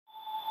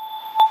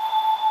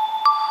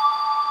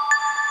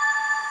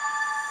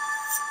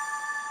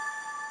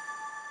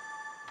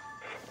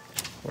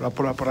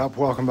What up?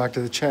 Welcome back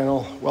to the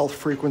channel, Wealth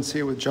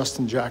Frequency with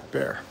Justin Jack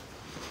Bear.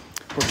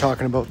 We're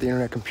talking about the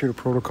Internet Computer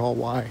Protocol.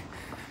 Why?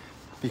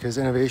 Because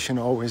innovation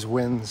always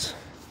wins.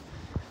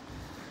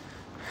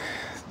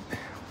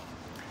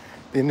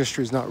 The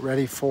industry is not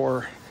ready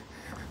for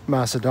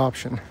mass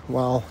adoption,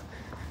 while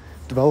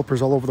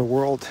developers all over the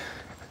world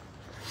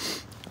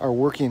are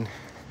working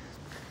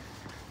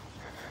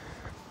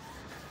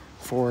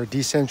for a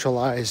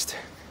decentralized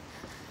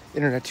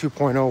Internet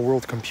 2.0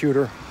 world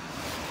computer,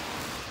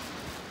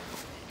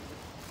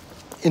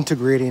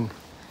 integrating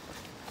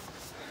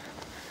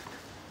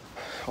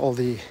all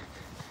the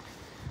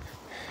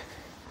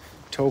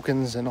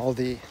tokens and all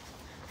the,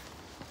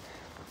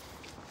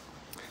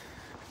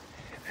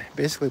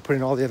 basically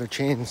putting all the other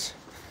chains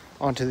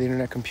onto the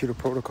Internet Computer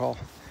Protocol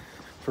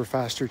for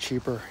faster,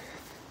 cheaper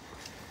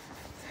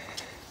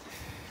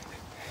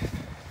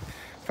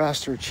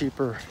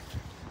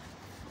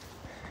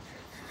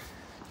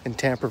and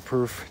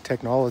tamper-proof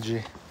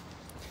technology.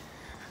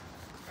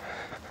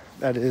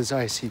 That is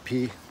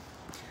ICP.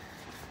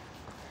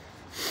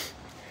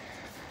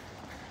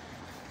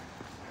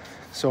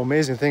 So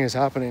amazing thing is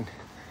happening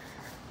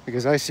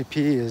because ICP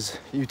is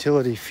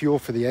utility fuel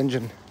for the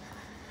engine.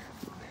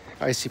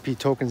 ICP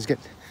tokens get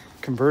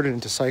converted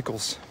into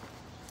cycles,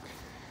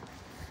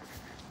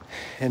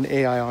 and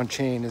AI on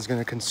chain is going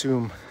to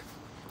consume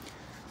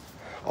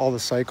all the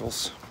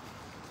cycles,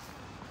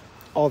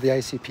 all the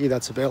ICP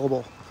that's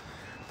available,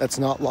 that's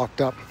not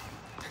locked up.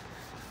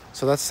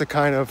 So that's the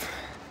kind of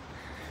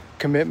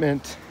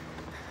commitment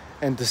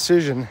and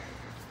decision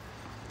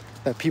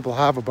that people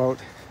have about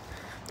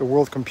the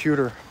world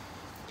computer.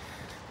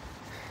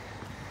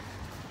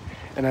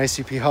 And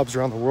ICP hubs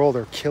around the world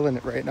are killing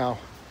it right now,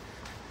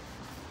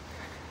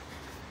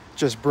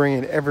 just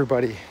bringing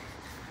everybody,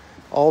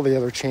 all the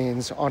other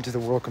chains, onto the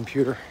world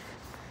computer.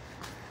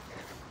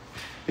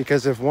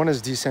 Because if one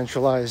is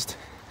decentralized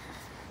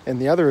and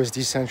the other is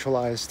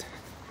decentralized,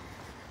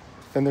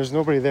 then there's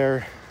nobody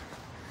there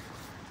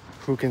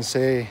who can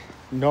say,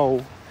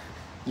 no,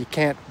 you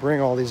can't bring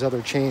all these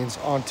other chains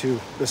onto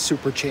the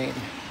super chain.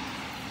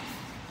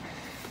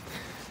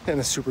 And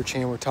the super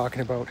chain we're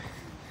talking about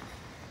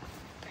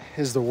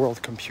is the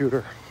world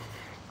computer.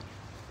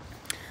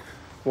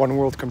 One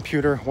world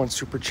computer, one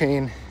super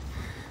chain,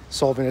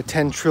 solving a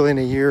 10 trillion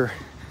a year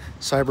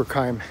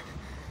cybercrime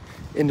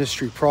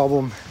industry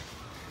problem.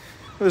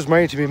 There's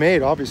money to be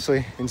made,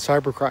 obviously, in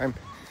cybercrime.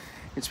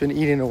 It's been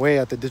eating away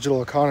at the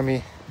digital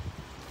economy.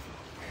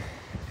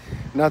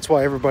 And that's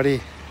why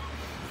everybody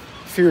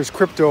fears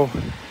crypto.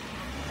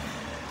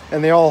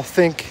 And they all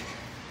think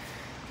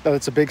that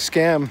it's a big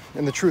scam.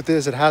 And the truth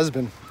is, it has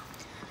been.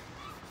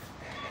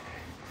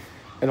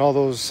 And all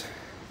those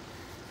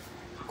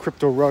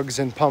crypto rugs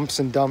and pumps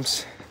and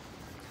dumps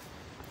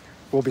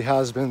will be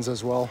has-beens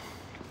as well.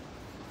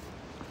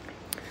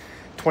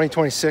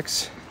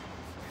 2026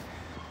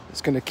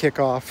 is going to kick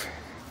off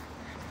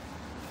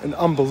an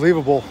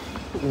unbelievable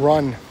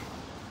run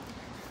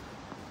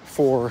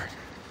for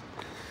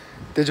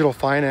digital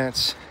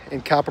finance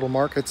in capital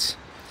markets.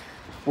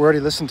 We already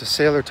listened to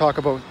Saylor talk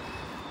about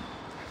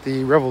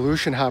the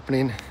revolution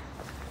happening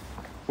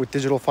with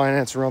digital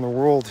finance around the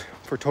world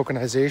for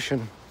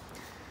tokenization,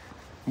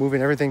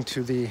 moving everything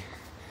to the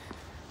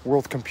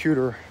world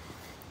computer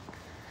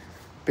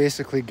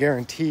basically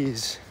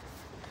guarantees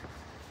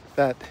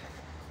that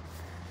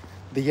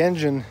the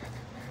engine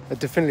that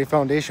Definity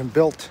Foundation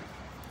built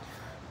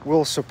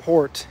will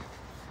support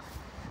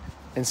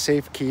and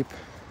safekeep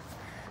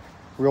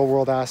real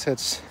world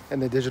assets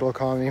and the digital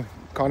economy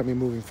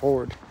moving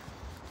forward.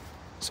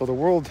 So the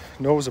world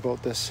knows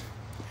about this.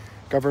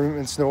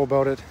 Governments know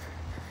about it.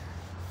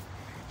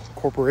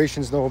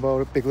 Corporations know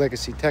about it. Big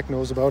legacy tech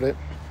knows about it.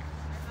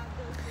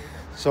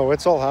 So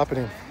it's all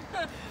happening.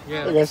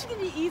 Yeah. Hey guys. It's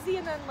gonna be easy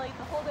and then like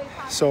the whole day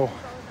passes. So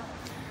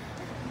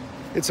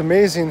it's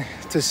amazing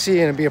to see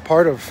and be a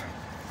part of.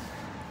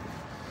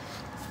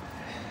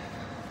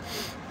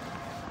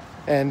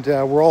 And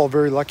we're all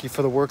very lucky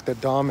for the work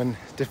that Dom and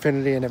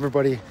Definity and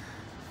everybody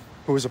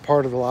who was a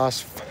part of the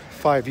last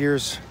 5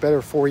 years,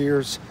 better 4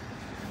 years,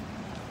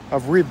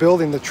 of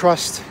rebuilding the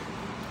trust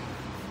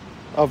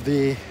of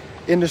the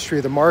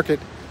industry, the market,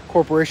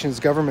 corporations,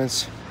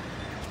 governments,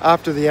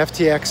 after the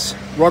FTX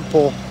rug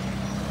pull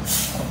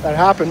that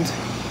happened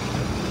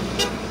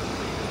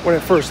when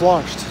it first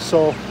launched.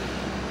 So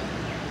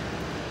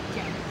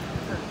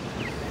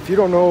if you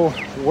don't know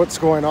what's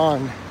going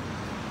on,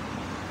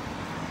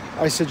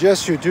 I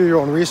suggest you do your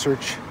own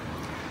research.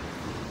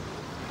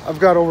 I've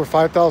got over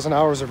 5,000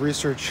 hours of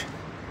research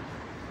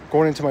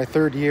going into my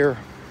 3rd year,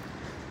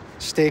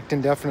 staked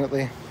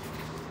indefinitely,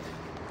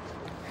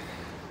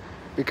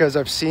 because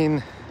I've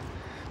seen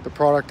the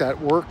product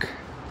at work.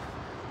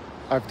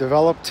 I've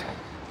developed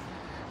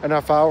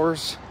enough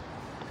hours.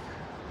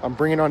 I'm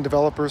bringing on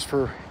developers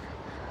for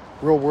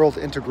real world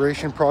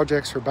integration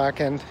projects for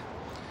backend,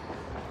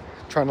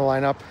 trying to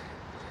line up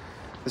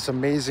this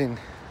amazing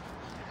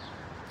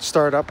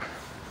startup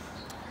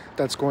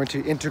that's going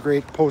to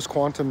integrate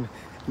post-quantum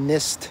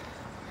NIST,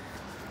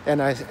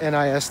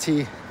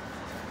 NIST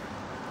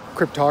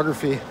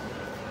cryptography,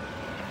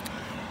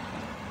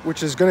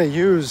 which is going to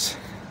use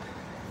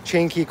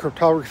chain key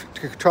cryptography.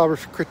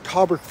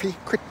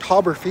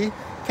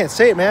 Can't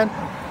say it, man.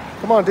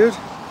 Come on, dude.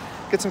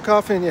 Get some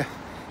coffee in you.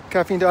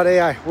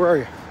 Caffeine.ai. Where are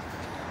you?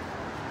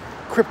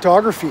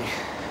 Cryptography.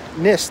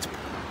 NIST.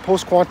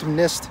 Post-quantum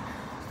NIST.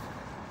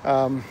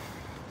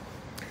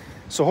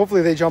 So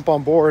hopefully they jump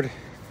on board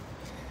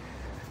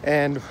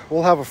and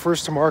we'll have a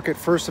first to market,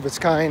 first of its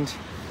kind,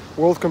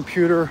 world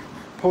computer,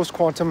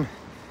 post-quantum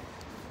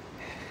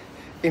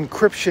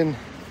encryption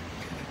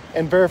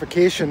and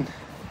verification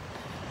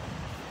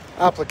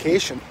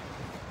application.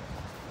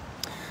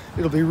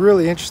 It'll be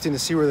really interesting to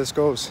see where this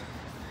goes.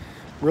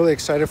 I'm really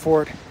excited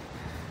for it.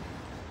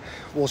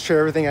 We'll share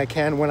everything I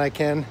can when I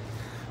can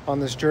on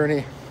this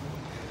journey.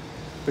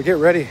 But get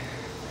ready.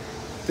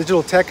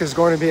 Digital tech is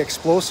going to be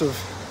explosive,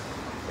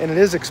 and it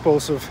is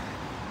explosive.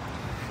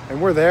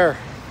 And we're there,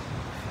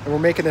 and we're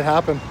making it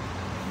happen.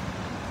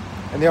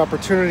 And the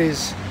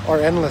opportunities are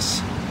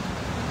endless.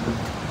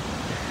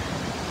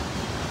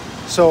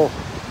 So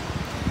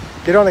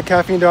get on to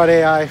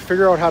caffeine.ai,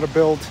 figure out how to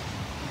build,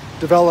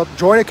 develop,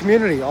 join a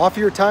community, offer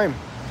your time,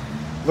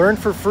 learn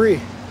for free,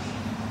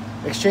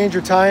 exchange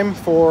your time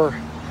for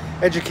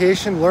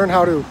education, learn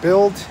how to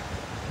build,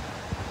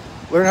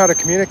 learn how to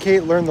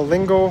communicate, learn the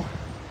lingo,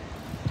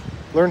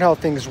 learn how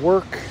things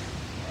work.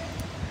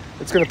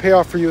 It's going to pay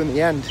off for you in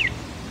the end.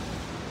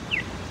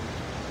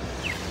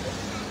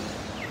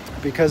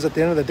 Because at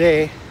the end of the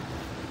day,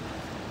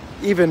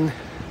 even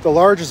the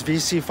largest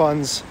VC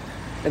funds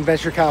and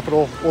venture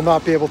capital will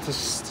not be able to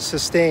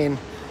sustain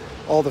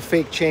all the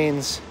fake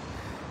chains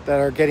that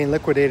are getting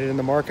liquidated in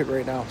the market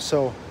right now.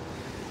 So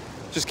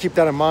just keep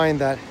that in mind,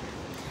 that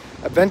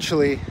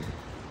eventually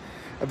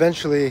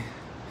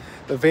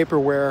the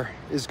vaporware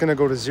is going to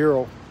go to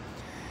zero.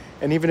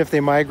 And even if they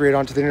migrate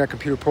onto the Internet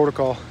Computer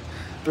Protocol,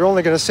 they're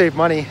only going to save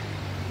money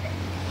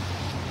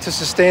to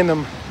sustain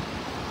them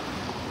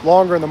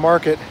longer in the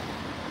market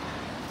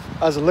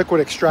as a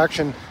liquid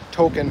extraction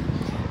token,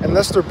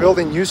 unless they're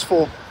building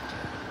useful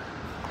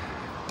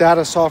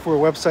data software,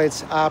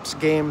 websites, apps,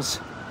 games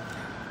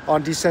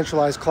on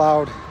decentralized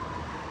cloud,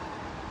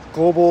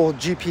 global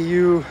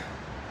GPU,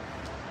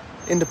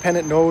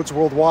 independent nodes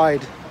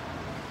worldwide.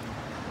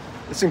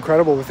 It's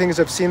incredible. The things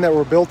I've seen that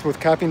were built with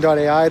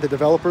caffeine.ai, the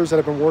developers that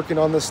have been working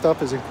on this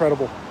stuff, is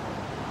incredible.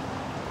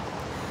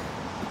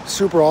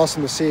 Super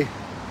awesome to see.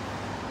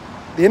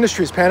 The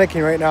industry is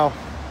panicking right now.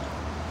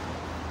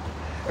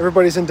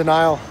 Everybody's in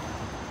denial.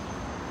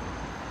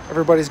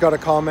 Everybody's got a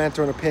comment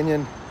or an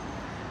opinion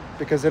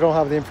because they don't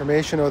have the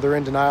information, or they're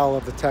in denial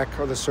of the tech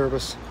or the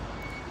service.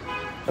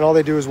 And all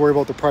they do is worry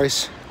about the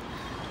price,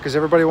 because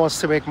everybody wants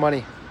to make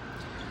money.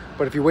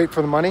 But if you wait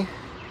for the money,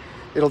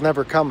 it'll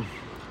never come,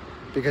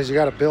 because you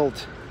got to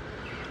build.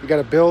 You got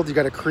to build, you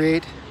got to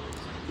create,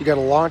 you got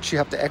to launch, you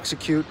have to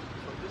execute,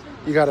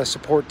 you got to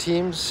support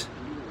teams.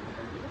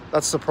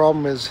 That's the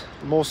problem, is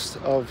most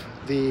of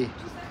the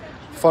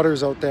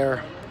fudders out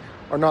there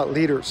are not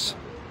leaders.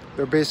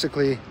 They're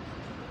basically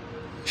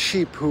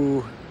sheep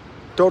who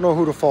don't know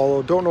who to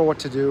follow, don't know what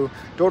to do,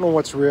 don't know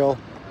what's real,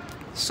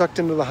 sucked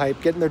into the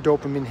hype, getting their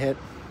dopamine hit.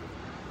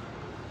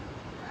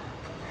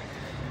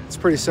 It's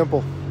pretty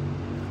simple.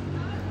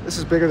 This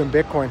is bigger than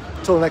Bitcoin.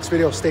 Until the next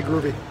video, stay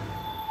groovy.